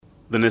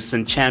The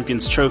Nissan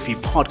Champions Trophy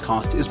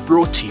podcast is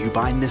brought to you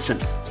by Nissan,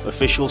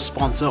 official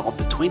sponsor of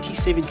the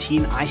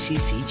 2017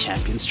 ICC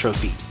Champions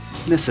Trophy.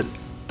 Nissan,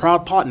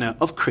 proud partner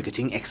of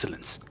cricketing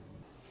excellence.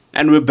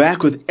 And we're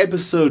back with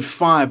episode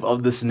 5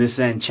 of this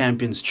Nissan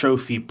Champions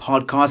Trophy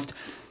podcast.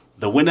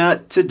 The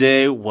winner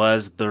today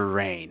was the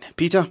rain.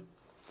 Peter?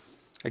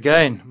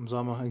 Again,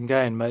 Mzamo,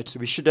 again, mate.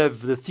 So we should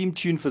have the theme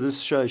tune for this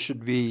show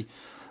should be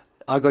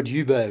I Got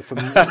You, Babe, from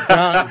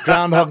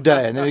Groundhog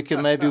Day. And then we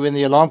can maybe, when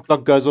the alarm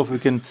clock goes off, we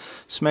can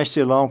smash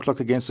the alarm clock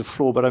against the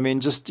floor. But I mean,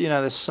 just,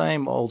 the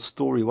same old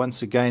story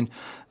once again.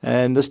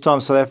 And this time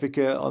South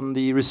Africa on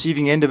the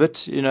receiving end of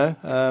it,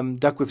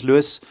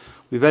 Duckworth-Lewis.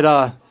 We've had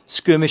our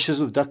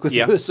skirmishes with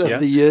Duckworth-Lewis over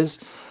the years.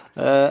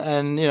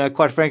 And,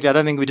 quite frankly, I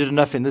don't think we did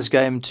enough in this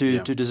game to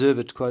deserve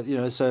it.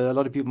 So a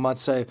lot of people might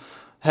say,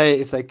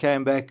 hey, if they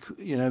came back,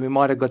 we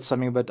might have got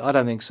something, but I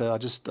don't think so. I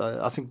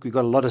think we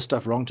got a lot of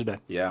stuff wrong today.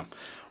 Yeah.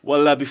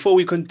 Well, before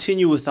we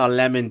continue with our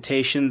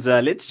lamentations,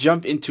 let's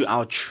jump into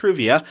our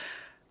trivia.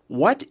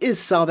 What is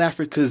South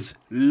Africa's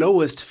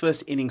lowest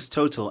first innings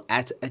total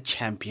at a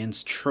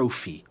Champions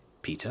Trophy,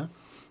 Peter?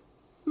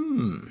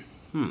 It's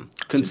an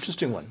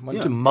interesting one.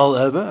 Want to mull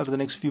over the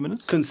next few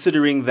minutes?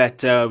 Considering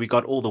that we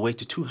got all the way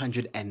to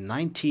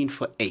 219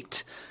 for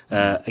 8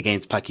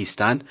 against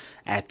Pakistan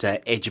at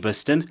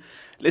Edgbaston.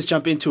 Let's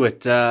jump into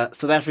it.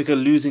 South Africa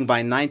losing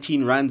by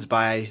 19 runs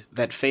by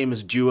that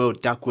famous duo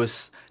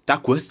Duckworth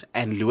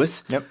and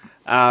Lewis. Yep.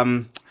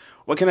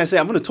 What can I say?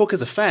 I'm going to talk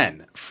as a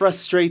fan.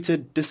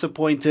 Frustrated,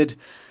 disappointed,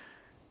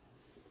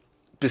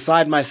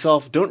 beside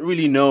myself. Don't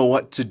really know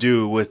what to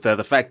do with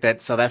the fact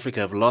that South Africa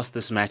have lost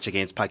this match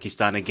against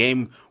Pakistan, a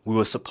game we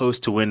were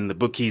supposed to win, the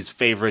bookies'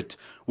 favorite.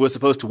 We were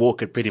supposed to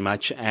walk it pretty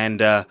much,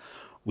 and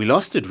we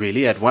lost it,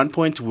 really. At one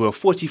point, we were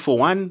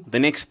 40-1. The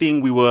next thing,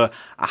 we were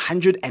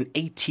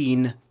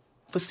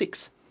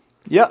 118-6.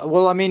 Yeah,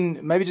 well, I mean,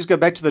 maybe just go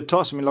back to the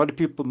toss. I mean, a lot of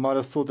people might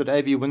have thought that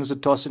AB wins the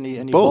toss and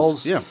he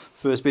bowls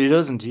first, but he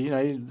doesn't.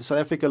 South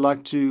Africa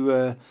like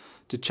to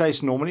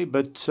chase normally,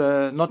 but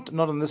not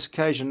on this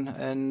occasion.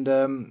 And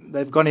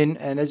they've gone in,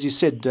 and as you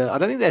said, I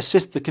don't think they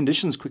assessed the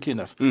conditions quickly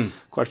enough,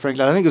 quite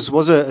frankly. I don't think this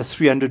was a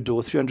 300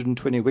 or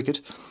 320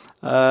 wicket.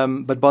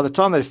 But by the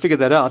time they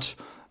figured that out,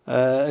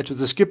 it was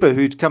the skipper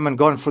who'd come and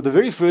gone for the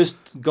very first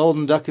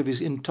golden duck of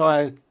his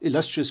entire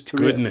illustrious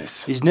career.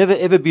 Goodness. He's never,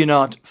 ever been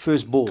out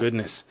first ball.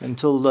 Goodness.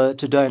 Until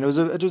today. And it was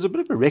a bit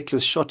of a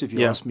reckless shot, if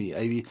you ask me,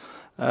 AB.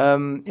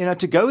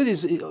 To go with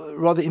his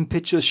rather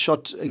impetuous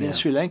shot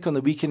against Sri Lanka on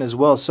the weekend as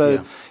well.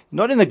 So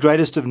not in the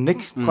greatest of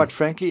nick, quite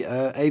frankly,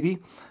 AB.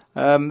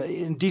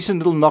 Decent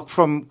little knock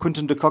from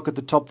Quinton de Kock at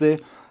the top there.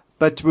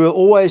 But we were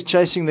always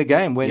chasing the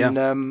game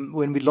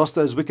when we lost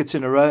those wickets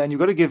in a row. And you've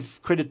got to give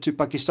credit to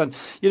Pakistan.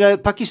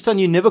 Pakistan,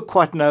 you never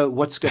quite know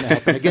what's going to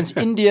happen. Against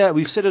India,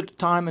 we've said it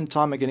time and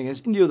time again.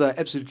 Against India, they're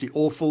absolutely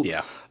awful.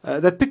 Yeah.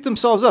 They picked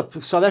themselves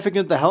up. South Africa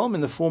at the helm in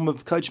the form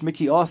of Coach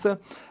Mickey Arthur.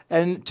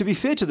 And to be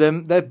fair to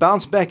them, they've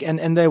bounced back.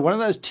 And they're one of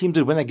those teams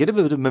that when they get a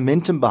bit of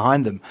momentum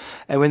behind them,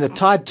 and when the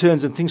tide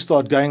turns and things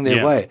start going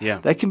their way,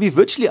 they can be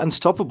virtually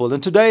unstoppable.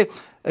 And today,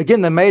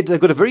 again, they've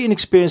got a very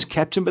inexperienced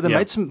captain, but they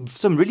made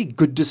some really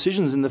good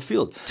decisions in the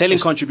field. Telling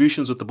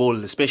contributions with the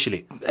ball,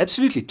 especially.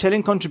 Absolutely.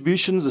 Telling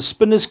contributions. The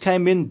spinners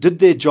came in, did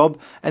their job.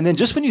 And then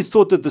just when you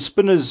thought that the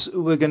spinners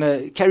were going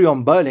to carry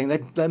on bowling,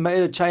 they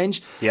made a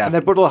change. Yeah. And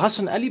they brought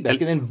Hassan Ali back.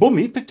 And then, boom,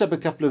 he picked up a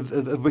couple of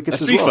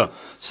wickets as well.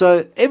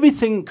 So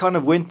everything kind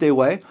of went their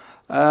way.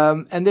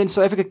 And then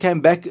South Africa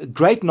came back. A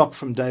great knock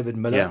from David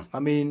Miller. Yeah. I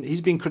mean,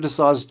 he's been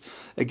criticised,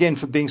 again,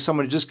 for being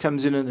someone who just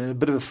comes in and a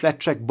bit of a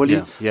flat-track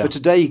bully. Yeah. But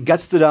today he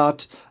gutsed it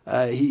out.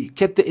 He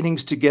kept the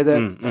innings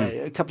together.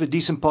 A couple of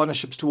decent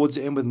partnerships towards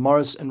the end with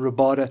Morris and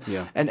Rabada.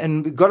 Yeah.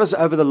 And got us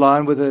over the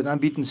line with an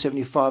unbeaten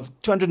 75,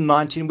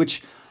 219,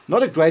 which,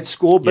 not a great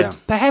score, but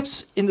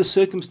perhaps in the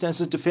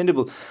circumstances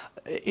defendable.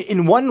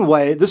 In one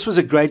way, this was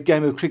a great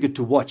game of cricket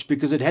to watch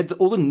because it had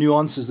all the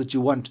nuances that you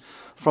want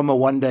from a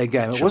one-day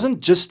game. It wasn't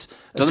just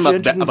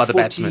about the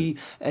batsman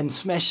and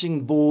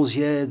smashing balls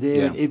here,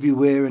 there, and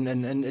everywhere,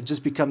 and it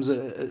just becomes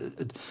a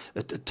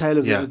tale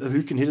of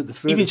who can hit it the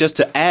furthest. Even just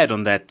to add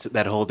on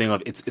that whole thing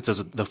of it's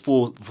the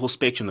full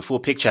spectrum, the full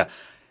picture.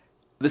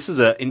 This is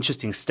an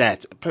interesting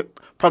stat,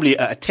 probably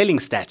a telling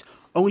stat.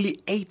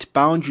 Only 8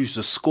 boundaries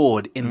were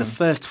scored in the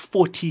first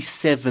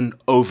 47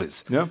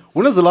 overs. Yeah.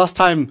 When was the last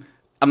time?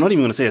 I'm not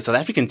even going to say a South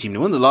African team.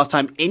 When was the last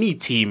time any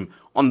team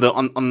on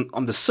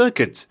the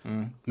circuit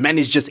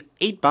managed just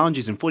 8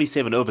 boundaries in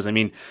 47 overs? I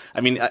mean,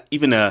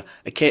 even I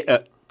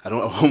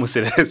almost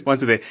said a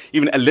sponsor there.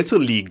 Even a little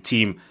league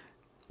team,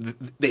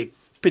 they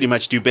pretty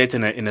much do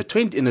better in a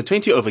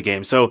 20 over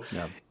game. So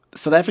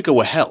South Africa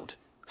were held.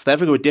 South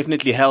Africa were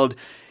definitely held.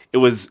 It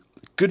was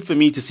good for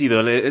me to see,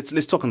 though.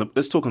 Let's talk on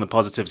the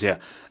positives here.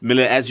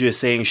 Miller, as you were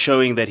saying,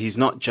 showing that he's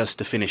not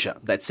just a finisher.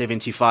 That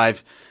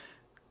 75.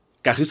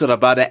 Kagiso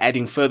Rabada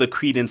adding further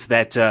credence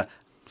that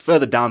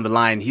further down the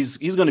line, he's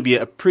going to be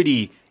a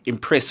pretty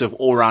impressive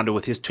all-rounder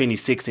with his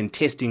 26 in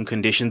testing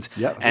conditions.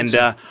 Yeah,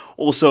 and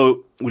also,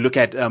 we look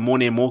at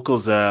Morne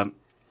Morkel's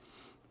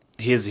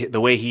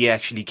the way he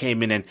actually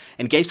came in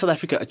and gave South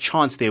Africa a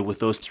chance there with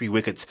those 3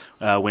 wickets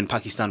when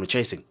Pakistan were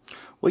chasing.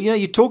 Well,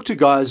 you talk to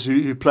guys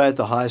who play at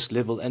the highest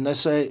level, and they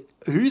say,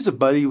 who's the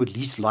bowler you would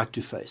least like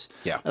to face?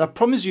 Yeah. And I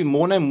promise you,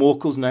 Morne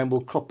Morkel's name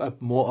will crop up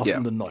more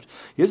often than not.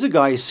 Here's a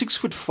guy, he's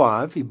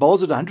 6'5", he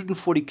bowls at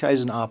 140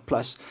 k's an hour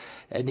plus,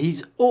 and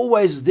he's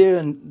always there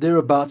and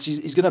thereabouts.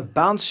 He's going to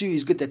bounce you.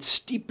 He's got that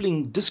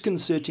steepling,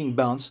 disconcerting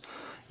bounce.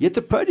 Yet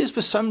the Proteas,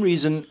 for some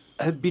reason,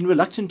 have been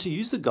reluctant to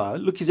use the guy.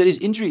 Look, he's had his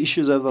injury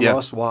issues over the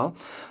last while.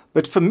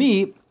 But for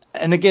me,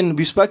 and again,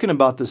 we've spoken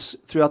about this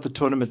throughout the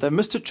tournament, they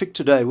missed a trick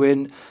today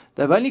when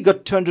they've only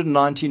got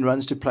 219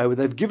 runs to play with.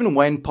 They've given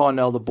Wayne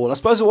Parnell the ball. I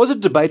suppose it was a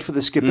debate for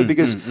the skipper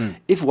because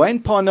if Wayne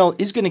Parnell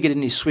is going to get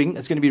in his swing,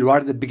 it's going to be right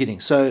at the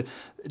beginning. So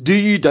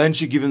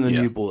don't you give him the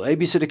new ball?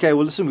 AB said, okay,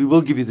 well, listen, we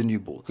will give you the new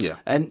ball. Yeah.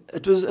 And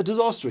it was a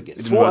disaster again.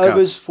 4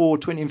 overs for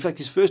 20. In fact,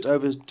 his first 2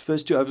 overs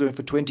went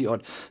for 20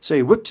 odd. So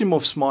he whipped him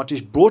off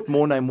smartish, brought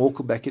Morne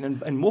Morkel back in,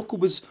 and Morkel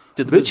was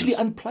virtually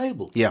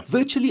unplayable. Yeah.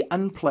 Virtually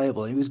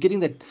unplayable. He was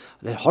getting that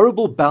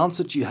horrible bounce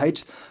that you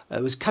hate.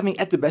 It was coming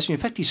at the batsman.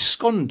 In fact, he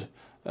sconed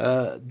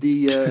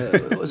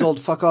was old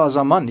Fakar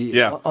Zaman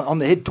on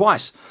the head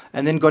twice,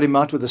 and then got him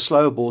out with a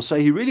slower ball. So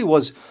he really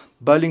was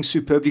bowling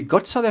superbly.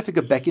 Got South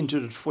Africa back into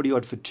it at 40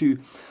 odd for 2,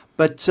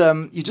 but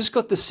you just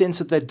got the sense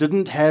that they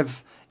didn't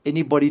have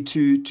anybody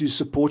to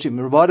support him.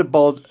 Rabada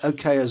bowled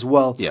okay as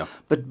well. Yeah.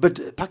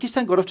 But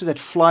Pakistan got off to that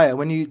flyer.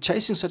 When you're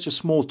chasing such a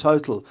small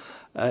total,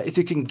 if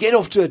you can get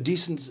off to a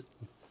decent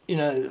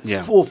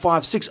 4,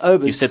 5, 6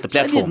 overs. You set the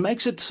platform. It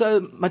makes it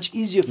so much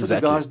easier for the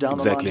guys down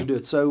the line to do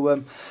it.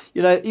 So,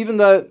 even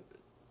though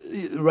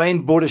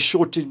rain brought a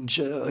shortened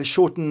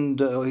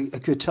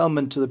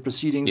curtailment to the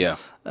proceedings,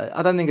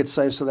 I don't think it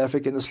saves South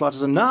Africa in the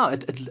slightest. And now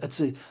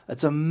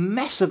it's a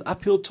massive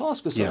uphill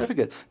task for South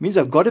Africa. It means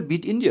they've got to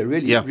beat India,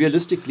 really,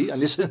 realistically,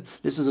 unless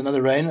this is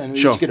another rain and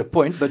we just get a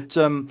point. But,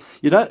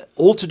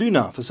 all to do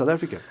now for South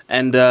Africa.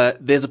 And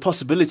there's a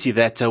possibility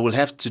that we'll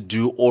have to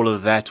do all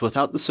of that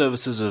without the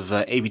services of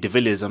AB de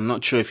Villiers. I'm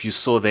not sure if you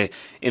saw there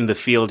in the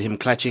field him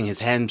clutching his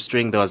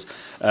hamstring. There was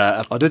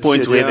a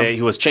point where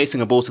he was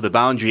chasing a ball to the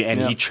boundary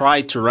and he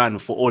tried to run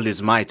for all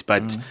his might,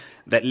 but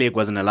that leg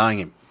wasn't allowing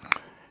him.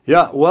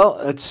 Yeah, well,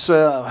 it's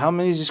how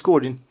many has he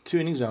scored in 2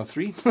 innings now?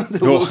 3.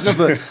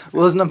 The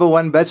world's number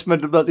 1 batsman.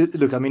 But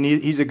look, I mean,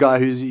 he's a guy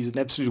he's an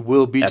absolute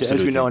world beater,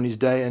 as we know, on his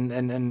day,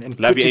 and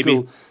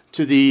critical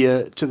to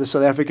the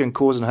South African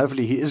cause, and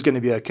hopefully he is going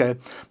to be okay.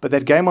 But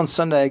that game on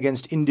Sunday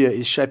against India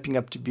is shaping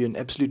up to be an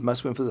absolute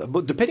must-win for them.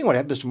 Depending on what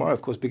happens tomorrow,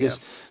 of course, because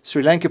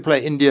Sri Lanka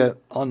play India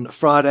on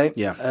Friday.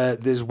 Yeah.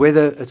 There's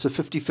weather. It's a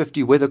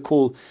 50-50 weather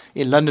call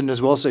in London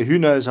as well, so who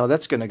knows how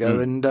that's going to go.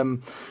 And,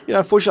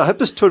 unfortunately, I hope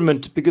this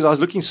tournament, because I was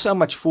looking so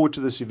much forward to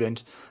this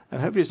event, and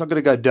hopefully it's not going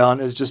to go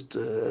down as just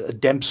a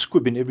damp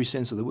squib in every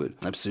sense of the word.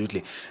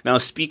 Absolutely. Now,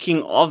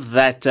 speaking of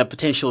that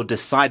potential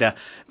decider,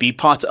 be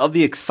part of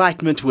the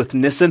excitement with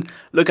Nissan.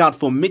 Look out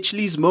for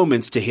Mitchley's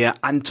Moments to hear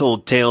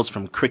untold tales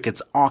from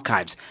cricket's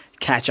archives.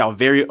 Catch our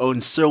very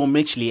own Cyril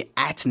Mitchley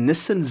at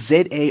Nissan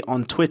ZA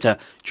on Twitter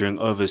during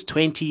overs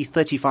 20,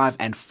 35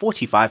 and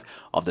 45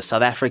 of the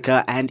South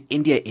Africa and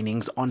India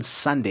innings on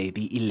Sunday,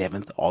 the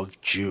 11th of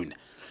June.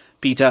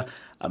 Peter,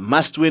 a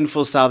must-win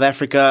for South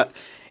Africa.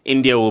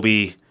 India will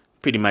be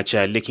pretty much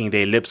licking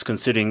their lips,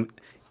 considering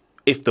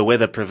if the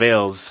weather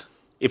prevails,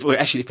 if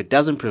it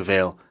doesn't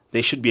prevail,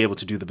 they should be able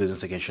to do the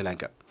business against Sri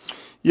Lanka.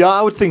 Yeah,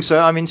 I would think so.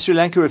 I mean, Sri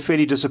Lanka were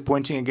fairly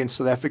disappointing against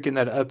South Africa in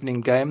that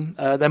opening game.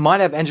 They might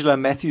have Angelo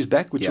Matthews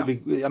back, which will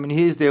be, I mean,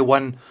 he's their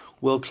one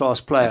world-class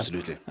player.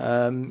 Absolutely.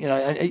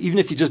 And even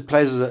if he just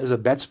plays as a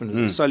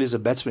batsman, solely as a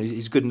batsman,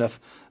 he's good enough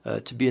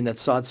to be in that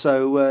side.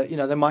 So,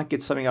 they might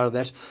get something out of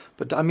that.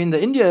 But, I mean,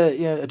 the India,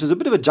 it was a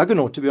bit of a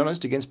juggernaut, to be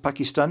honest, against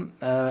Pakistan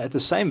at the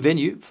same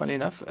venue, funny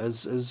enough,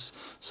 as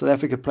South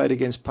Africa played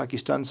against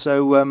Pakistan.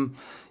 So,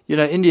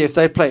 India, if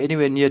they play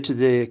anywhere near to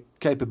their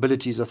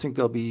capabilities, I think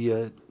they'll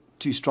be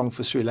too strong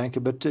for Sri Lanka.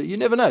 But you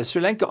never know.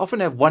 Sri Lanka often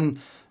have one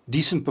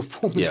decent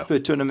performance per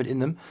tournament in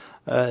them.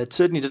 It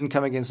certainly didn't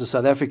come against the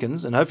South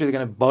Africans, and hopefully they're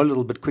going to bowl a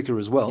little bit quicker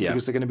as well,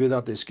 because they're going to be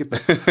without their skipper,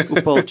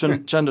 Upal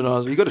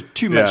Chandanaz. He got a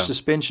 2-match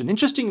suspension.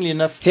 Interestingly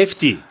enough,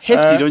 hefty,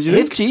 don't you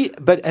think?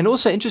 Hefty, and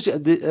also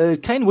interesting.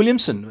 Kane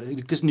Williamson,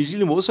 because New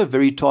Zealand were also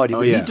very tardy,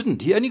 but he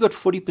didn't. He only got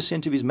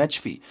 40% of his match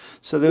fee,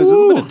 so there was a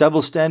little bit of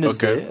double standards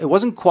there. It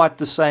wasn't quite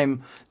the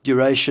same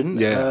duration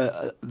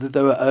that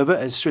they were over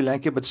as Sri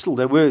Lanka, but still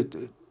they were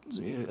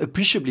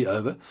appreciably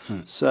over.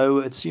 So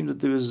it seemed that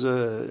there was,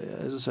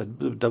 as I said, a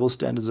bit of double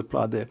standards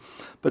applied there.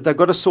 But they've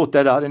got to sort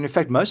that out. And in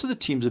fact, most of the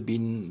teams have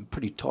been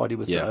pretty tardy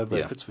with the over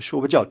efforts for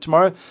sure. But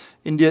tomorrow,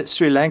 India,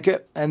 Sri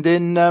Lanka. And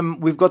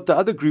then we've got the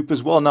other group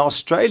as well. Now,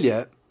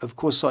 Australia, of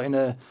course, are in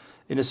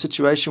a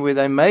situation where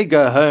they may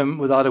go home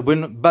without a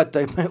win, but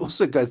they may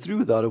also go through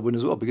without a win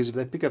as well. Because if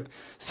they pick up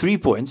 3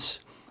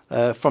 points,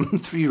 from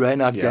 3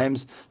 rain-out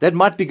games. That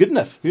might be good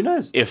enough. Who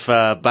knows? If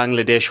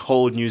Bangladesh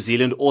hold New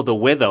Zealand, or the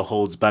weather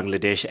holds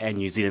Bangladesh and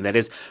New Zealand, that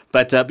is.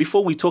 But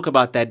before we talk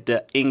about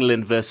that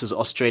England versus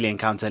Australia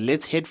encounter,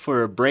 let's head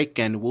for a break,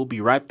 and we'll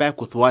be right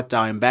back with what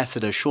our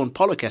ambassador Sean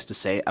Pollock has to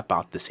say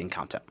about this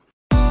encounter.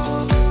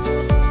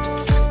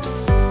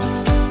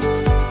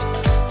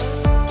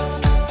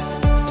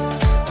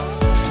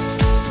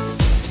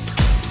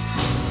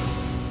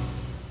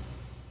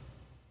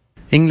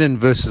 England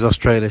versus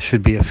Australia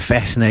should be a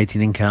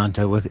fascinating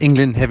encounter, with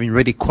England having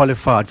already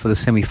qualified for the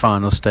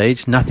semi-final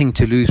stage. Nothing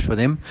to lose for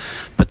them,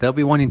 but they'll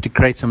be wanting to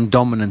create some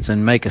dominance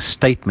and make a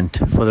statement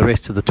for the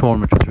rest of the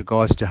tournament with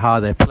regards to how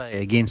they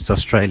play against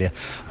Australia.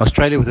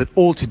 Australia with it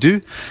all to do.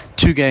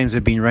 2 games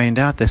have been rained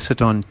out. They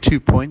sit on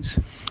 2 points,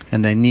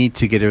 and they need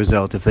to get a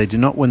result. If they do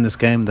not win this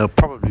game, they'll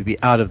probably be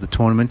out of the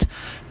tournament,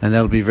 and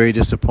that'll be very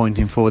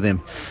disappointing for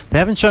them. They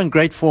haven't shown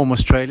great form,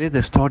 Australia.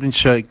 They're starting to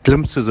show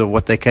glimpses of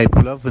what they're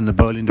capable of in the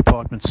bowling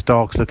department.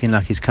 Stark's looking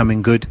like he's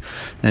coming good,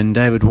 and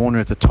David Warner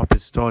at the top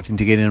is starting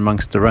to get in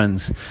amongst the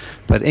runs.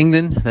 But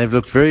England, they've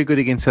looked very good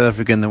against South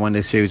Africa in the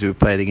one-day series we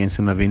played against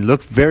them. They've been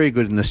looked very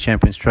good in this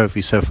Champions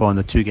Trophy so far in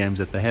the 2 games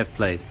that they have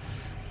played.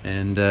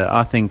 And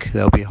I think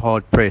they'll be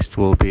hard-pressed,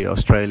 will be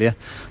Australia,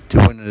 to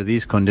win under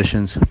these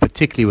conditions,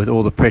 particularly with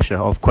all the pressure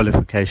of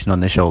qualification on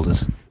their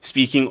shoulders.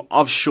 Speaking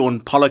of Sean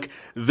Pollock,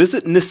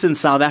 visit Nissan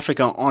South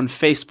Africa on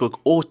Facebook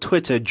or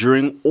Twitter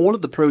during all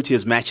of the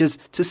Proteas matches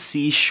to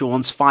see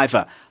Sean's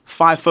fiver.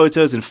 5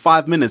 photos in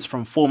 5 minutes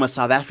from former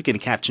South African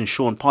captain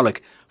Sean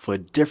Pollock for a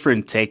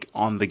different take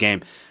on the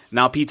game.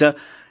 Now, Peter,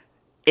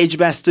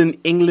 Edgbaston,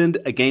 England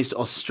against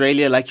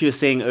Australia. Like you were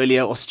saying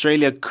earlier,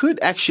 Australia could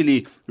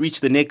actually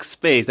reach the next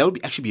phase. That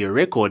would actually be a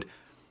record,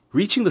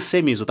 reaching the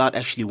semis without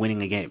actually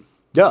winning a game.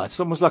 Yeah, it's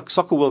almost like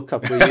Soccer World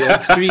Cup, where you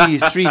have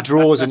three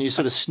draws and you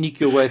sort of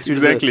sneak your way through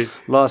the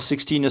last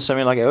 16 or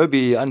something like that. It would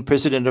be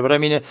unprecedented. But I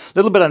mean, a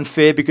little bit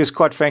unfair, because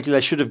quite frankly,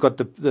 they should have got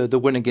the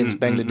win against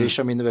Bangladesh.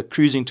 I mean, they were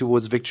cruising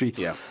towards victory,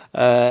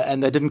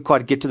 and they didn't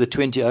quite get to the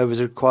 20 overs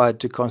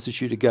required to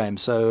constitute a game.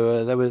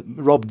 So they were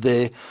robbed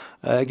there.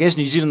 Against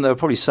New Zealand, they were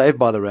probably saved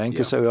by the rain,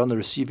 because they were on the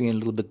receiving end a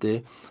little bit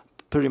there.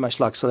 Pretty much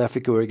like South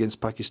Africa were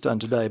against Pakistan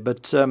today.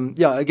 But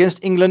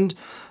against England,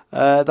 they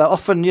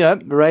often,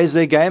 raise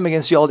their game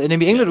against the old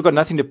enemy. England have got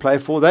nothing to play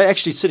for. They're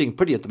actually sitting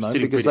pretty at the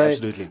moment, because they're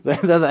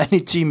the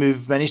only team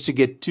who've managed to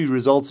get 2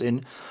 results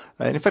in.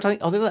 And in fact, I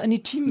think they're the only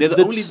team. They're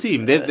the only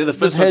team. They're the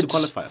first one to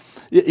qualify.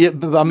 Yeah,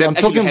 but I'm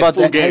talking about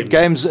the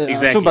games. Exactly.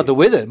 I'm talking about the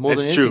weather more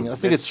than anything. I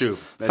think it's true.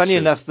 Funny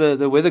enough,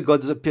 the weather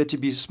gods appear to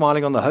be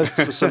smiling on the hosts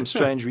for some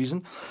strange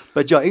reason.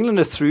 But England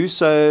are through,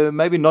 so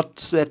maybe not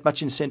that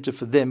much incentive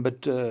for them,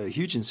 but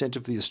huge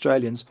incentive for the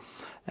Australians.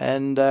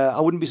 And I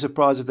wouldn't be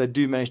surprised if they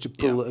do manage to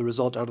pull a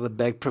result out of the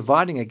bag,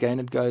 providing again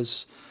it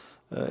goes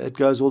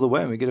all the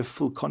way and we get a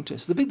full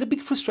contest. The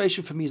big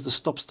frustration for me is the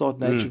stop-start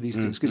nature of these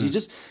things, because you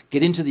just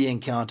get into the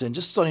encounter and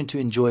just starting to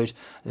enjoy it,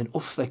 and then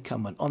off they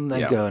come and on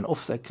they go, and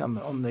off they come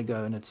and on they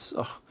go, and it's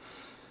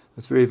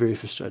very, very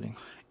frustrating.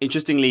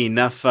 Interestingly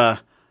enough, the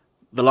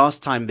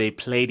last time they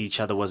played each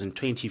other was in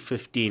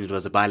 2015. It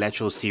was a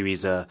bilateral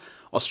series.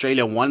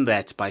 Australia won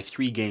that by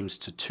 3 games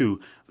to 2.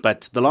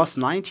 But the last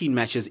 19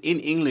 matches in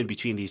England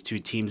between these 2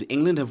 teams,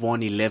 England have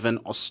won 11,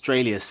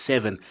 Australia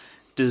 7.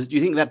 Do you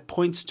think that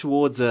points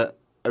towards a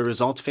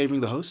result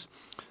favouring the hosts?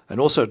 And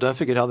also, don't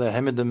forget how they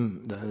hammered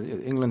them.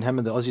 England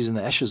hammered the Aussies in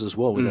the Ashes as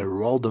well, where they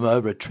rolled them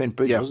over at Trent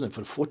Bridge, wasn't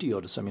it, for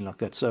 40-odd or something like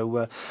that.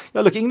 So,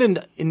 look,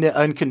 England in their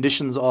own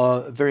conditions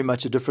are very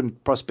much a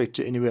different prospect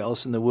to anywhere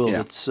else in the world.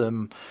 It's,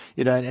 and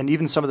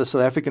even some of the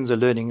South Africans are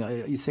learning.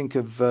 You think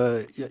of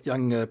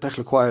young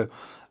Pechlekwayo,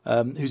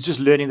 who's just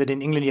learning that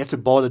in England you have to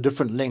bowl a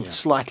different length,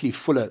 slightly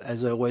fuller,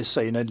 as I always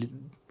say,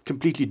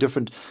 completely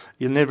different.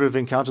 You'll never have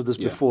encountered this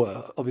before,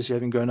 obviously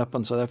having grown up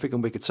on South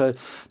African wickets. So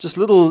just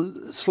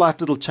slight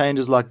little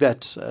changes like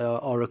that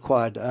are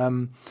required.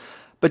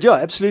 But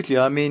absolutely.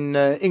 I mean,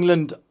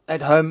 England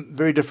at home,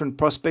 very different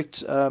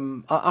prospect.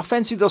 I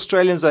fancy the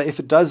Australians,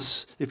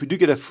 if we do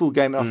get a full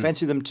game, I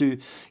fancy them to,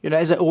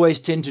 as they always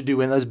tend to do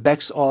when those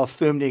backs are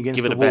firmly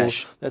against the wall.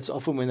 That's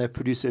often when they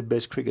produce their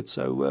best cricket.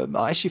 So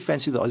I actually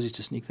fancy the Aussies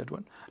to sneak that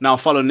one. Now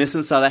follow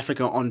Nissan South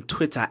Africa on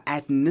Twitter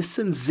at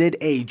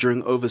NissanZA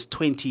during overs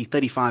 20,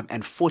 35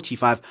 and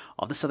 45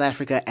 of the South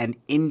Africa and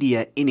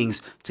India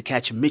innings to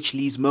catch Mitch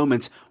Lee's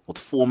moments with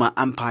former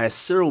umpire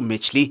Cyril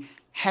Mitchley.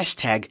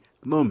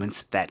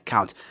 #moments that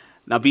count.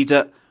 Now,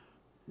 Peter,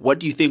 what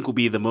do you think will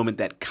be the moment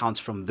that counts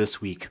from this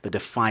week, the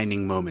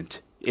defining moment?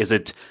 Is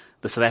it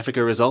the South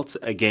Africa result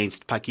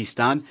against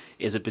Pakistan?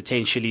 Is it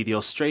potentially the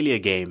Australia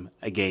game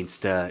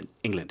against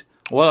England?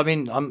 Well, I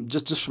mean,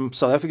 just from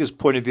South Africa's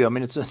point of view, I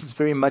mean, it's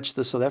very much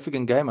the South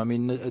African game. I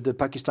mean, the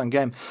Pakistan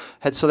game,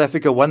 had South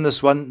Africa won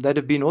this one, they'd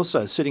have been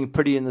also sitting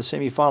pretty in the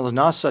semi-finals.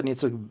 Now suddenly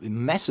it's a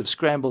massive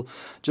scramble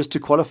just to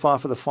qualify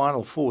for the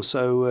Final Four.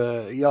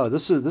 So,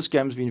 this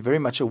game's been very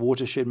much a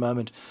watershed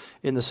moment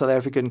in the South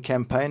African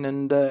campaign.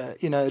 And,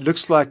 it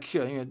looks like,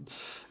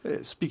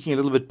 speaking a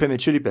little bit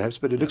prematurely perhaps,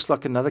 but it looks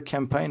like another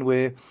campaign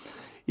where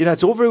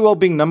it's all very well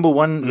being number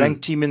one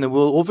ranked team in the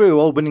world, all very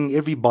well winning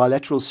every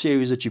bilateral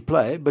series that you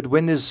play, but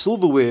when there's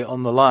silverware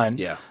on the line,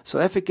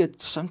 South Africa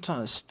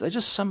sometimes, they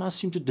just somehow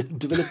seem to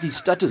develop these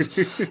stutters.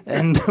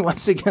 And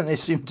once again, they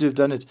seem to have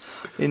done it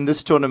in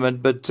this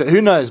tournament. But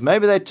who knows?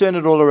 Maybe they turn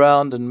it all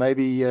around, and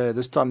maybe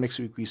this time next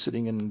week we're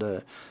sitting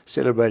and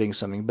celebrating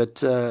something.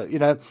 But,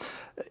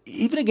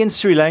 even against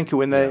Sri Lanka,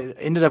 when they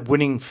ended up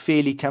winning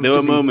fairly comfortably.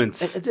 There were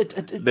moments.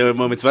 There were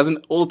moments. It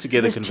wasn't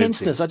altogether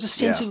convincing. Tenseness. I just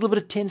sense a little bit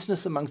of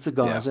tenseness amongst the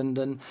guys.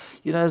 And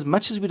as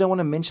much as we don't want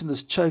to mention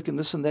this choke and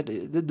this and that,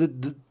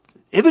 the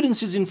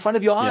evidence is in front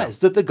of your eyes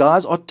that the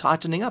guys are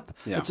tightening up.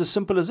 It's as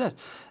simple as that.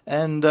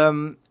 And,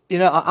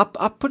 I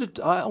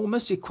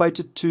almost equate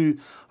it to,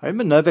 I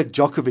remember Novak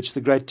Djokovic, the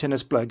great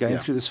tennis player, going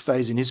through this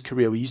phase in his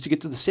career. We used to get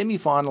to the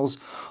semi-finals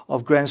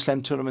of Grand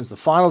Slam tournaments, the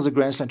finals of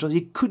Grand Slam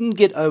tournaments. He couldn't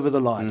get over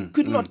the line.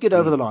 Could not get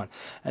over the line.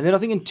 And then I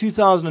think in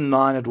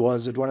 2009 it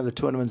was, at one of the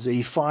tournaments,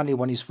 he finally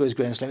won his first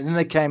Grand Slam. And then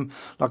they came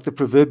like the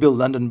proverbial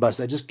London bus.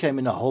 They just came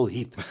in a whole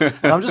heap.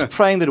 And I'm just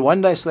praying that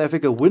one day South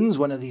Africa wins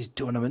one of these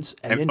tournaments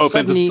and then opens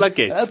suddenly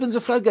the opens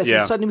the floodgates.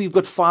 And suddenly we've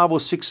got 5 or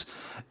 6,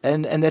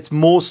 and that's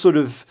more sort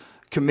of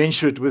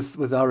commensurate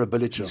with our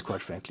abilities,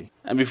 quite frankly.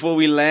 And before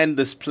we land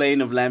this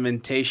plane of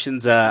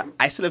lamentations,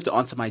 I still have to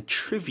answer my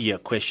trivia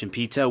question,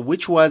 Peter,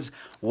 which was,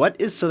 what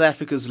is South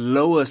Africa's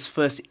lowest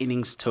first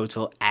innings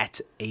total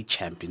at a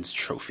Champions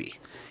Trophy?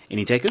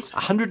 Any takers?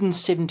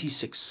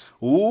 176.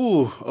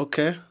 Ooh,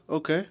 okay.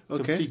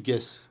 Complete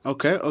guess.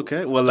 Okay.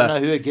 Well, I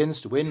don't know who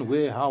against, when,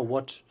 where, how,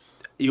 what.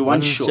 You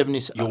won short.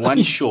 You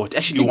won short.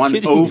 Actually, you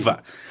won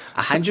over.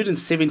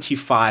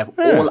 175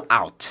 all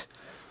out.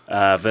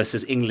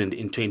 Versus England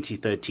in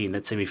 2013,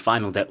 that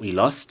semi-final that we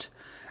lost.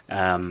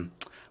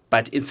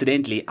 But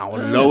incidentally, our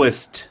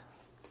lowest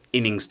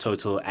innings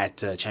total at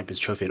Champions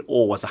Trophy at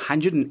all was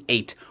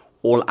 108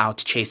 all out,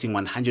 chasing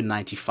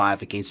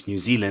 195 against New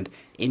Zealand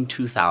in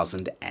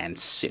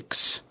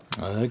 2006.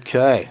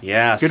 Okay.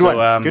 Yeah. Good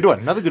one. Good one.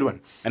 Another good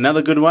one.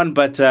 Another good one,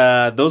 but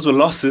those were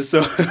losses, so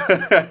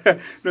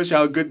not sure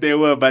how good they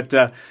were, but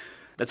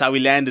that's how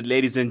we landed,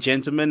 ladies and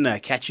gentlemen.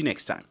 Catch you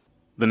next time.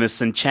 The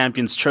Nissan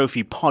Champions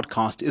Trophy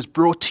podcast is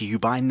brought to you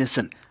by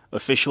Nissan,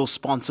 official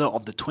sponsor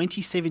of the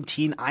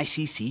 2017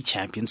 ICC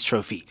Champions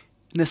Trophy.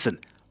 Nissan,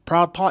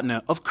 proud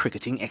partner of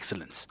cricketing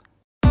excellence.